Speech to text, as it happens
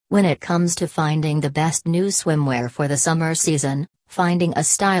When it comes to finding the best new swimwear for the summer season, finding a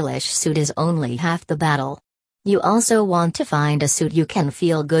stylish suit is only half the battle. You also want to find a suit you can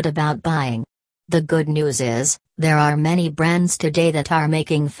feel good about buying. The good news is, there are many brands today that are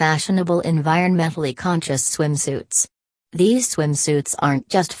making fashionable environmentally conscious swimsuits. These swimsuits aren't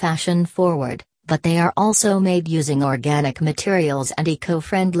just fashion-forward, but they are also made using organic materials and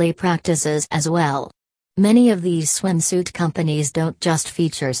eco-friendly practices as well. Many of these swimsuit companies don't just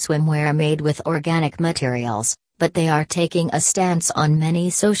feature swimwear made with organic materials, but they are taking a stance on many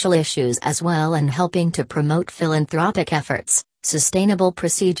social issues as well and helping to promote philanthropic efforts, sustainable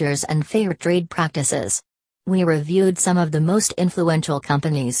procedures and fair trade practices. We reviewed some of the most influential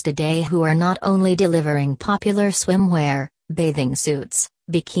companies today who are not only delivering popular swimwear, bathing suits,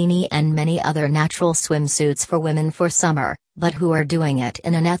 bikini and many other natural swimsuits for women for summer, but who are doing it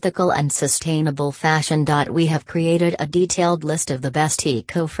in an ethical and sustainable fashion. We have created a detailed list of the best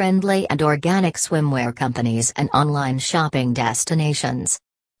eco-friendly and organic swimwear companies and online shopping destinations.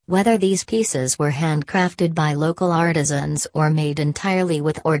 Whether these pieces were handcrafted by local artisans or made entirely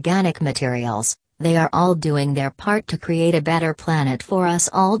with organic materials, they are all doing their part to create a better planet for us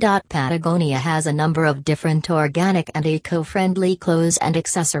all. Patagonia has a number of different organic and eco-friendly clothes and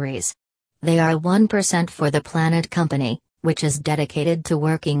accessories. They are 1% for the Planet company, which is dedicated to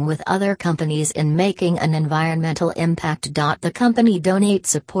working with other companies in making an environmental impact. The company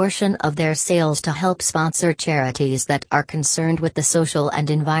donates a portion of their sales to help sponsor charities that are concerned with the social and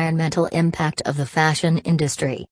environmental impact of the fashion industry.